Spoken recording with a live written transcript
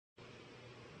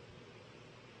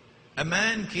A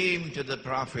man came to the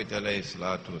Prophet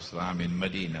ﷺ in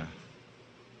Medina.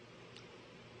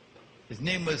 His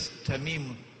name was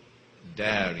Tamim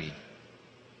Dari.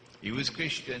 He was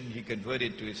Christian, he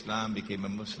converted to Islam, became a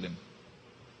Muslim.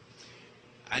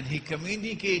 And he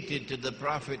communicated to the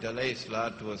Prophet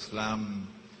ﷺ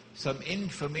some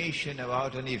information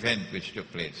about an event which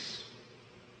took place.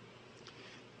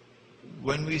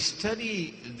 When we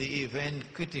study the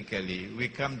event critically, we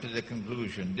come to the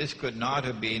conclusion this could not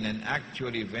have been an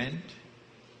actual event,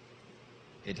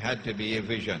 it had to be a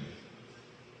vision.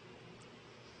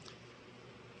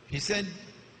 He said,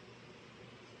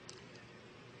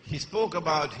 he spoke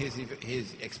about his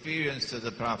experience to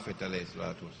the Prophet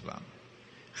ﷺ.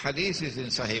 Hadith is in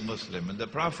Sahih Muslim, and the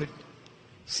Prophet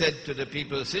said to the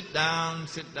people, sit down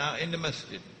in the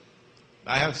masjid.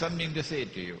 I have something to say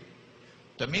to you.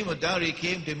 Tamim ad-Dari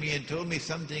came to me and told me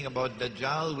something about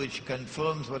Dajjal which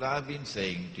confirms what I've been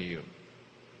saying to you.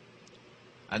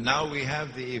 And now we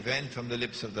have the event from the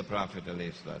lips of the Prophet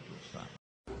ﷺ.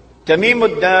 Tamim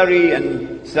ad-Dari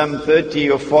and some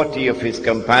 30 or 40 of his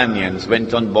companions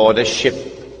went on board a ship.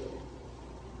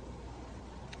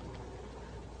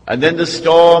 And then the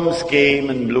storms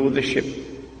came and blew the ship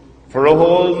for a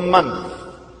whole month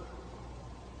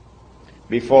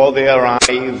before they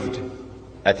arrived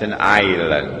at an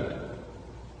island.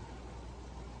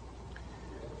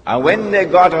 And when they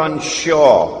got on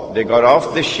shore, they got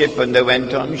off the ship and they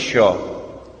went on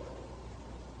shore,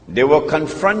 they were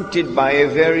confronted by a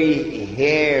very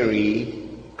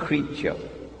hairy creature.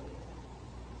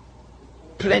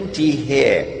 Plenty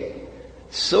hair,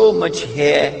 so much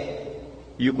hair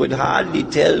you could hardly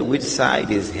tell which side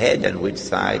is head and which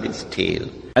side is tail.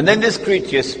 And then this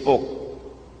creature spoke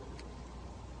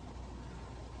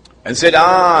and said,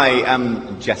 I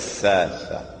am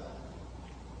Jassasa.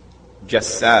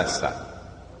 Jassasa,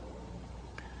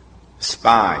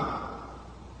 spy.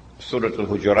 Surah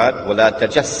Al-Hujurat, وَلَا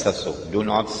تَجَسَّسُوا, do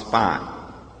not spy.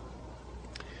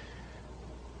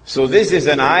 So this is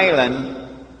an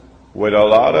island with a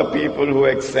lot of people who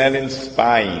excel in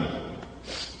spying.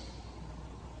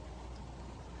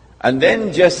 And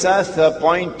then Jassasa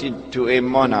pointed to a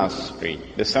monastery.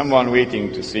 There's someone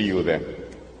waiting to see you there.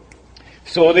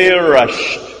 So they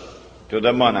rushed to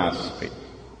the monastery.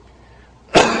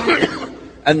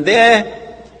 And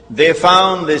there they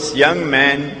found this young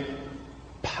man,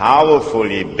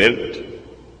 powerfully built,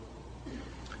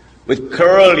 with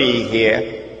curly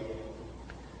hair,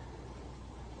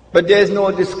 but there's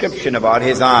no description about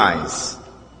his eyes.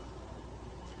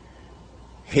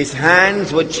 His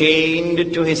hands were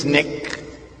chained to his neck,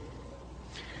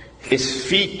 his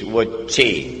feet were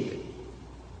chained.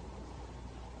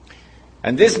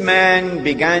 And this man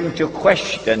began to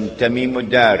question Tamim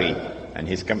ad-Dari and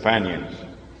his companions.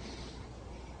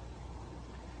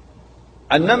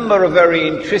 A number of very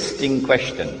interesting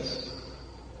questions.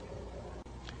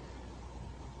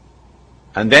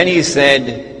 And then he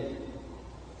said,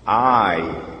 I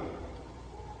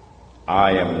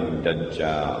am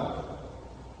Dajjal.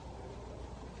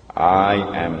 I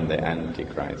am the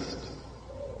Antichrist.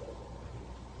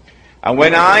 And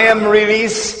when I am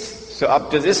released, so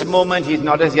up to this moment he's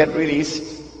not as yet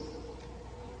released,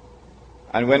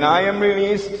 and when I am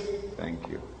released, thank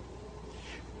you,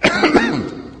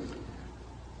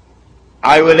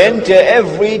 I will enter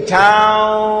every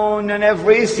town and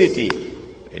every city,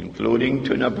 including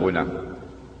Tunapuna.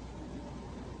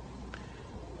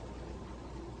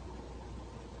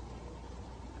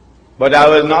 But I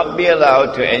will not be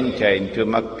allowed to enter into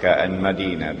Mecca and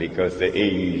Medina because the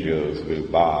angels will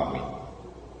bar me.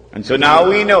 And so now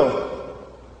we know,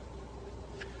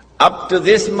 up to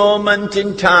this moment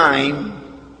in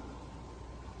time,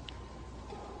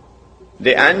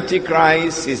 the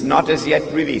Antichrist is not as yet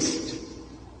released.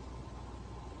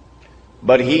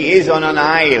 But he is on an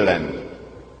island,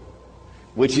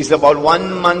 which is about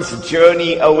 1 month's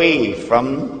journey away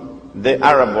from the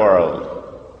Arab world,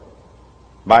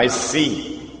 by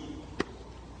sea.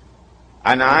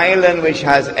 An island which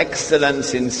has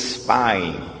excellence in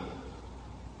spying.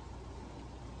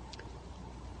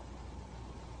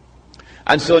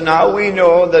 And so now we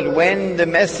know that when the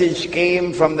message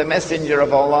came from the Messenger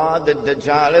of Allah that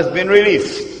Dajjal has been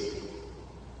released,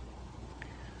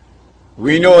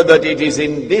 we know that it is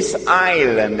in this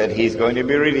island that he is going to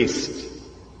be released.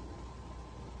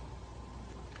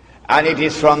 And it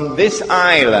is from this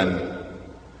island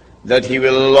that he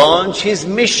will launch his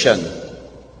mission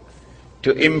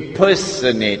to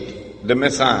impersonate the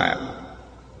Messiah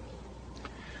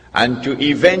and to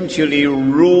eventually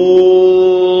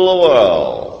rule the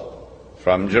world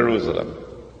from Jerusalem.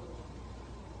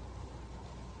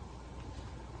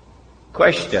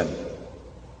 Question: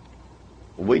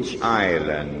 Which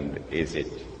island is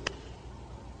it?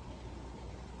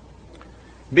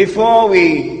 Before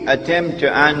we attempt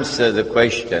to answer the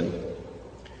question,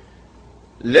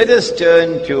 let us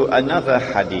turn to another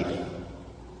hadith,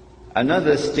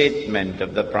 another statement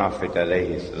of the Prophet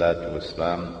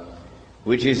ﷺ,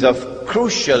 which is of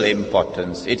crucial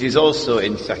importance. It is also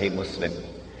in Sahih Muslim.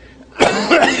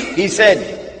 He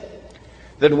said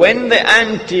that when the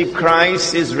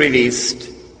Antichrist is released,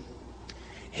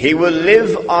 he will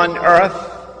live on earth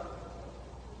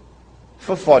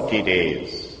for 40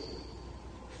 days.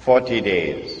 40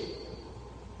 days.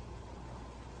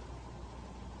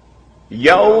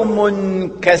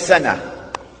 Yawmun kasana.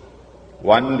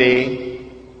 One day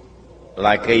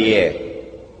like a year.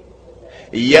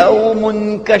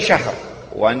 Yawmun kashahr.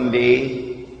 One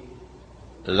day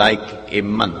like a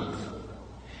month.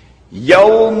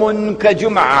 Yawmun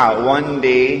kajum'a. One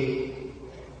day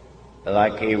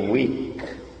like a week.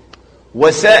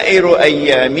 Wasairu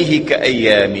ayyamihi ka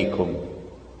ayyamikum.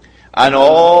 And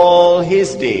all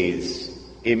his days,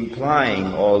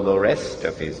 implying all the rest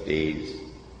of his days,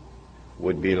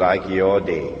 would be like your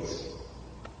days.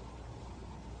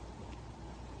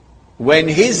 When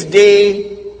his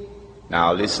day,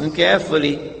 now listen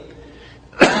carefully,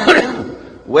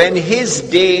 when his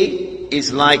day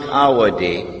is like our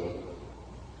day,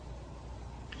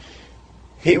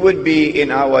 he would be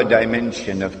in our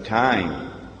dimension of time.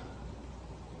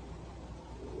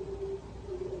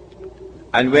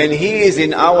 And when he is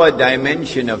in our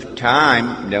dimension of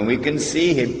time, then we can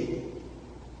see him.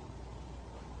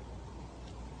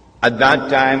 At that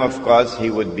time, of course, he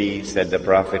would be, said the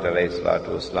Prophet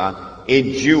ﷺ,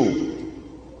 a Jew,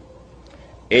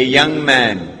 a young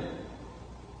man,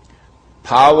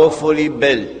 powerfully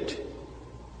built,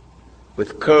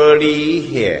 with curly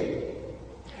hair.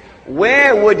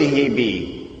 Where would he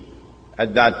be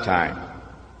at that time?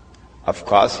 Of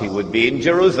course, he would be in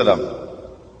Jerusalem,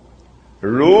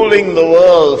 ruling the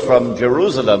world from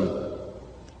Jerusalem,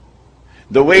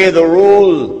 the way the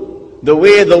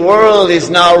world is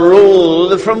now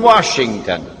ruled from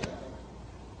Washington.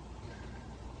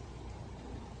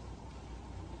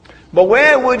 But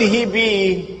where would he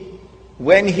be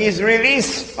when he's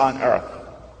released on earth?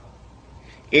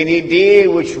 In a day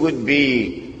which would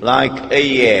be like a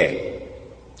year.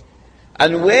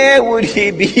 And where would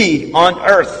he be on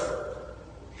earth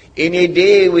in a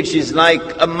day which is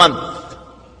like a month?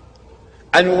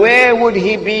 And where would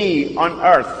he be on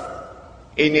earth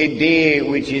in a day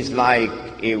which is like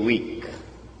a week?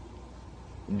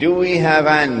 Do we have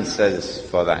answers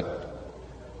for that?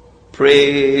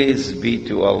 Praise be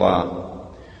to Allah,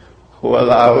 who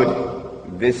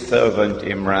allowed this servant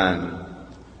Imran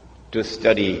to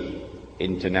study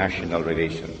international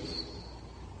relations,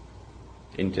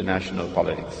 international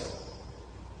politics,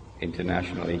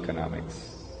 international economics.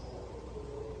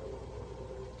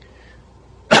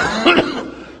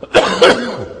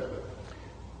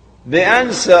 The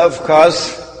answer, of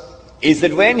course, is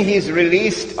that when he's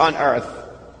released on earth,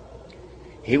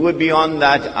 he would be on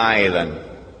that island.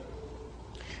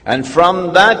 And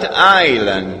from that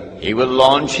island, he will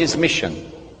launch his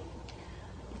mission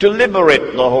to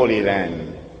liberate the Holy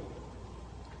Land,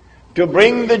 to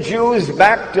bring the Jews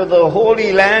back to the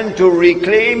Holy Land, to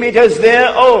reclaim it as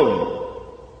their own,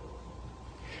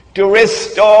 to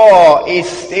restore a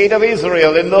state of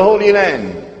Israel in the Holy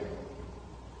Land,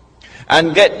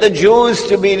 and get the Jews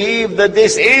to believe that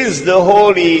this is the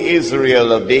holy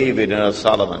Israel of David and of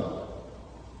Solomon,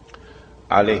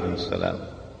 alayhim salam,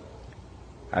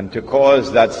 and to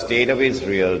cause that state of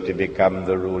Israel to become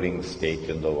the ruling state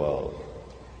in the world.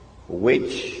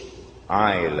 Which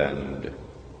island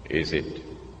is it?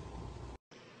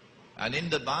 And in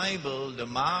the Bible, the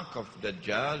mark of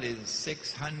Dajjal is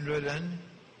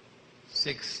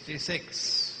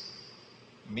 666,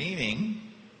 meaning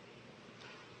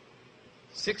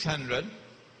 600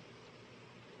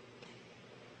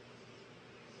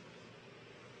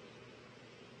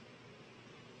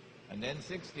 and then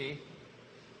 60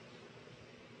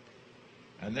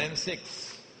 and then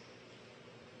 6.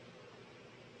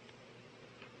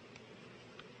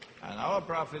 And our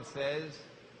Prophet says,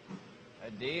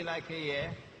 a day like a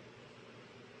year,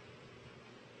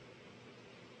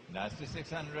 that's the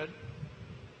 600,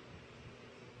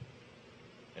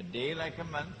 a day like a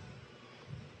month,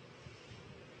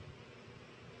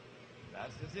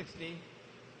 that's the 60,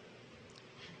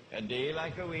 a day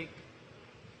like a week,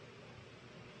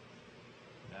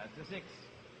 that's the 6.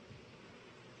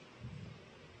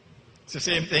 It's the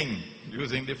same thing,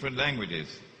 using different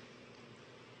languages.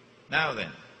 Now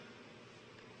then,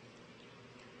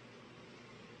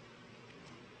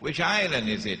 which island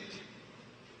is it?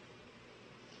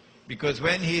 Because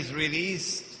when he is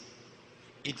released,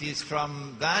 it is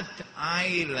from that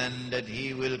island that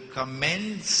he will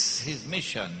commence his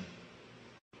mission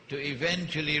to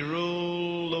eventually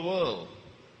rule the world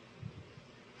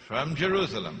from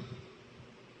Jerusalem.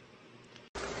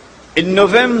 In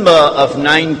November of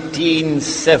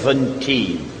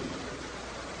 1917,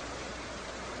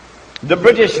 the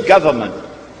British government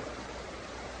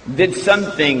did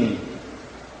something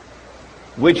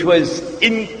which was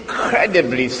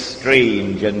incredibly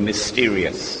strange and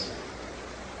mysterious.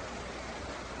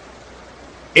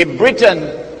 A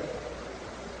Britain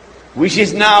which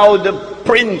is now the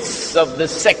prince of the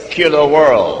secular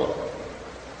world.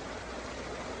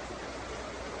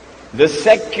 The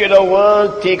secular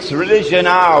world takes religion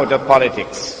out of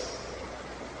politics.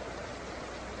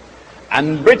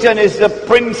 And Britain is the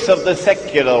prince of the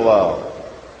secular world.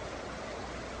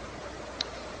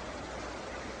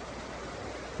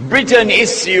 Britain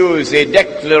issues a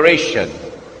declaration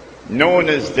known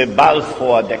as the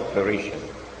Balfour Declaration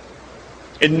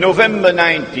in November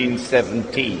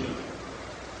 1917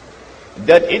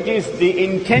 that it is the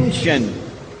intention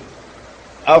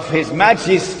of His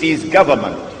Majesty's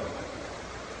government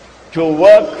to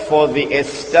work for the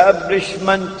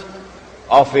establishment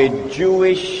of a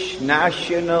Jewish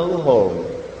national home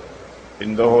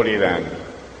in the Holy Land.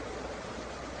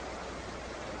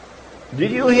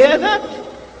 Did you hear that?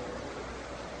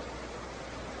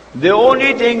 The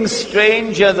only thing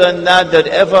stranger than that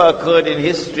ever occurred in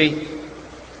history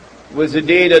was the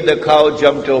day that the cow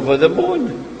jumped over the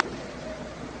moon.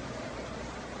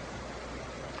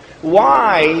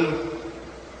 Why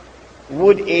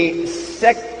would a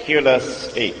secular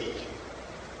state,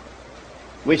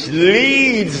 which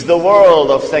leads the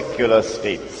world of secular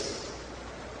states,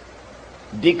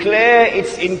 declare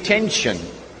its intention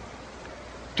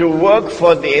to work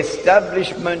for the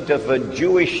establishment of a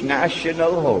Jewish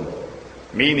national home,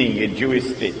 meaning a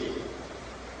Jewish state,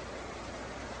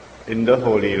 in the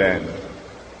Holy Land?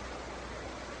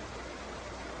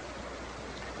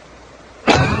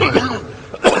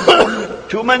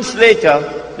 Two months later,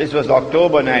 this was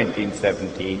October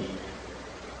 1917,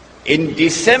 in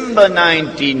December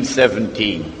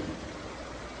 1917,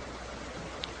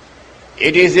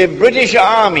 it is a British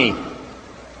army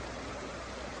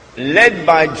led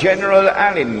by General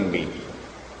Allenby,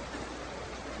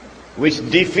 which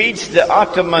defeats the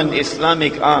Ottoman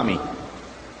Islamic army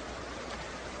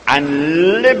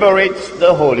and liberates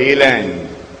the Holy Land.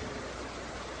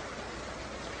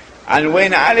 And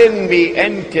when Allenby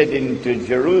entered into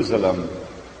Jerusalem,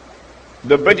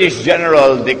 the British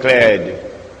general declared,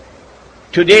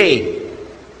 "Today,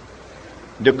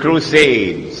 the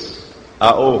Crusades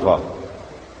are over."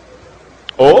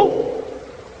 Oh,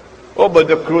 but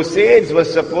the Crusades were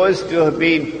supposed to have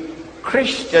been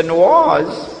Christian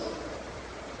wars.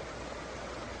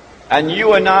 And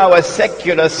you are now a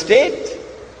secular state.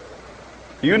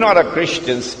 You're not a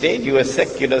Christian state, you're a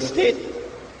secular state.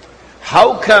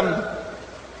 How come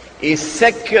a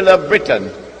secular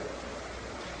Britain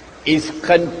is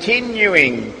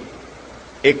continuing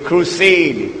a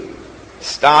crusade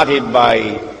started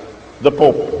by the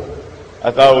Pope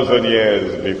 1,000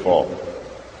 years before?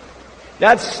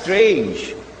 That's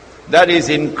strange. That is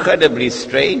incredibly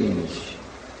strange.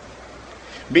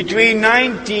 Between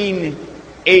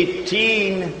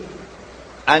 1918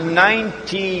 and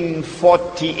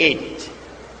 1948,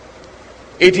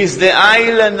 it is the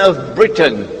island of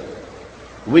Britain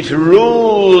which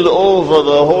ruled over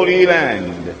the Holy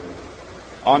Land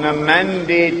on a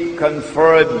mandate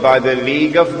conferred by the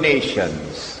League of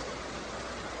Nations.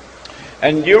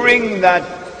 And during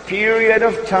that period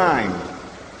of time,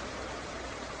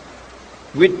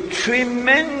 with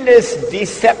tremendous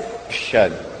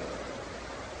deception,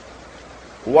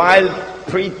 while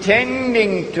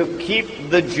pretending to keep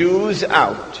the Jews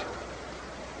out,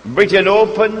 Britain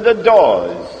opened the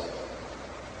doors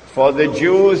for the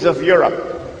Jews of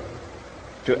Europe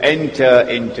to enter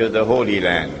into the Holy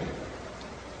Land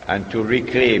and to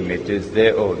reclaim it as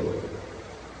their own.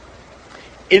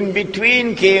 In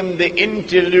between came the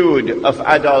interlude of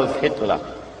Adolf Hitler,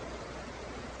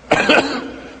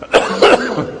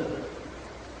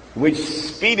 which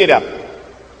speeded up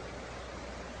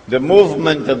the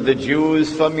movement of the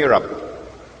Jews from Europe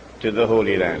to the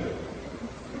Holy Land.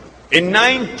 In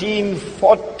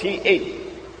 1948,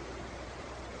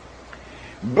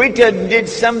 Britain did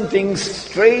something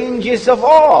strangest of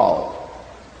all.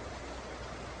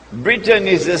 Britain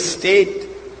is a state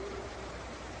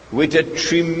with a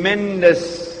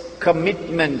tremendous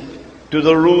commitment to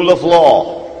the rule of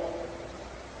law.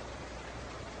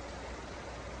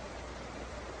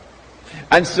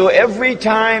 And so every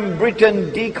time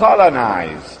Britain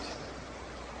decolonized,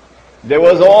 there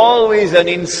was always an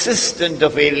insistence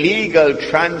of a legal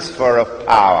transfer of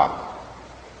power.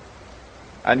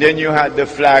 And then you had the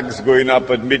flags going up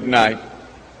at midnight,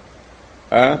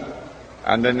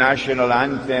 and the national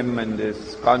anthem and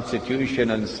this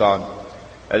constitution and so on.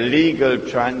 A legal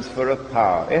transfer of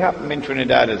power. It happened in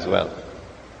Trinidad as well.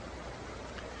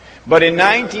 But in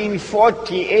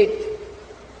 1948,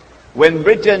 when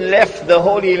Britain left the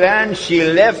Holy Land, she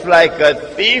left like a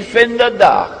thief in the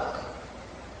dark.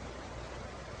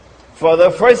 For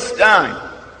the first time,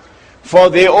 for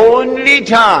the only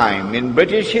time in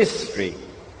British history,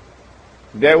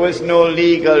 there was no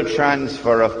legal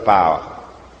transfer of power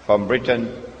from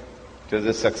Britain to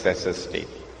the successor state.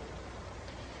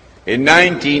 In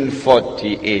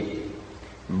 1948,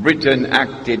 Britain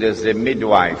acted as the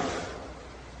midwife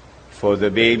for the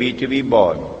baby to be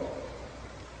born.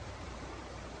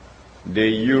 The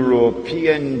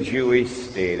European Jewish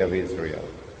state of Israel.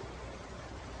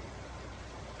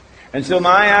 And so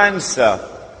my answer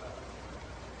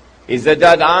is that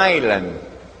that island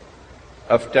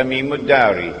of Tamim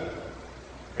ad-Dari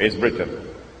is Britain.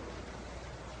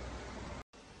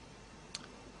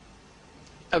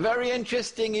 A very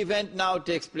interesting event now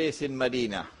takes place in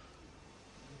Medina,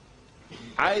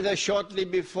 either shortly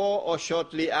before or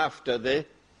shortly after the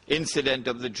incident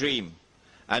of the dream.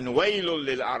 And Waylul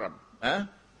lil Arab,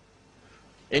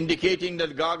 indicating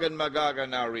that Gog and Magog are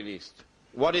now released.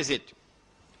 What is it?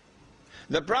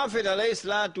 The Prophet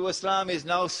ﷺ is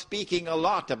now speaking a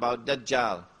lot about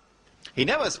Dajjal. He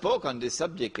never spoke on this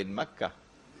subject in Mecca.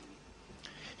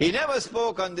 He never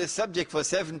spoke on this subject for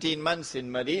 17 months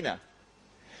in Medina.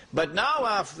 But now,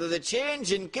 after the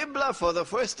change in Qibla, for the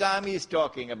first time he's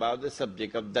talking about the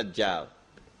subject of Dajjal.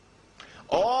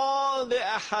 All the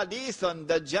ahadith on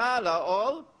Dajjal are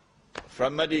all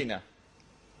from Medina,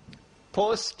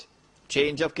 post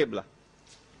change of Qibla.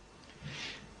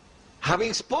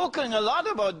 Having spoken a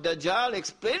lot about Dajjal,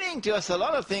 explaining to us a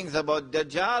lot of things about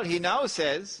Dajjal, he now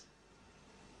says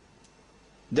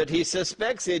that he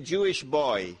suspects a Jewish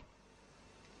boy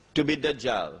to be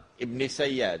Dajjal, Ibn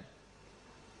Sayyad.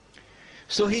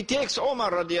 So he takes Umar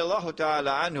radiallahu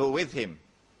ta'ala anhu with him,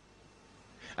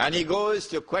 and he goes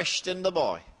to question the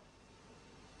boy.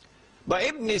 But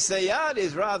Ibn Sayyad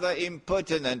is rather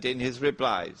impertinent in his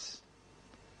replies.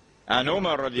 And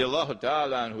Umar radiallahu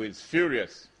ta'ala anhu is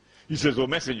furious. He says, "O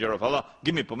Messenger of Allah,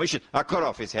 give me permission, I'll cut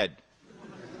off his head."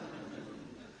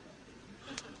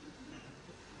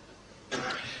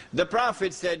 The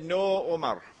Prophet said, "No,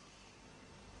 Umar.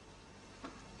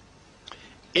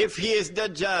 If he is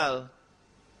Dajjal,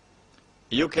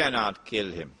 you cannot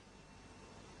kill him.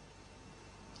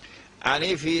 And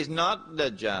if he is not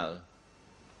Dajjal,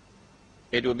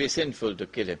 it would be sinful to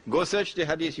kill him." Go search the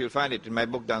hadith, you'll find it in my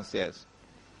book downstairs.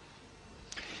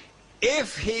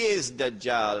 If he is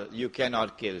Dajjal, you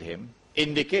cannot kill him,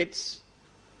 indicates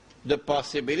the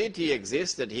possibility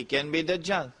exists that he can be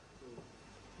Dajjal.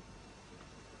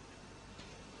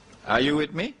 Are you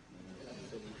with me?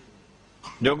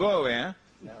 Don't go away, huh?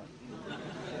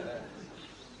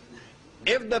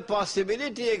 If the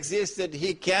possibility exists that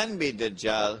he can be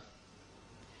Dajjal,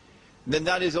 then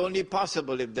that is only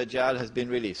possible if Dajjal has been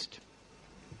released.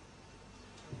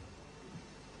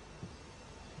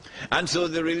 And so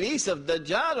the release of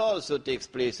Dajjal also takes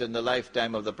place in the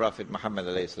lifetime of the Prophet Muhammad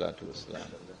ﷺ.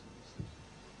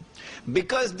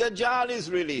 Because Dajjal is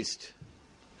released,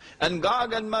 and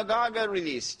Gog and Magog are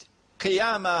released,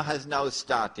 Qiyamah has now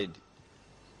started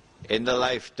in the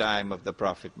lifetime of the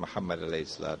Prophet Muhammad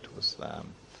ﷺ.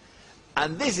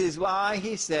 And this is why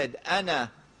he said,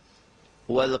 "Ana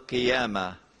wal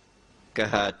qiyamah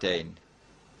kahatain."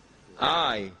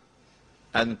 I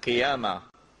and Qiyamah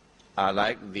are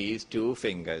like these two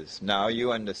fingers. Now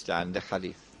you understand the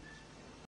hadith.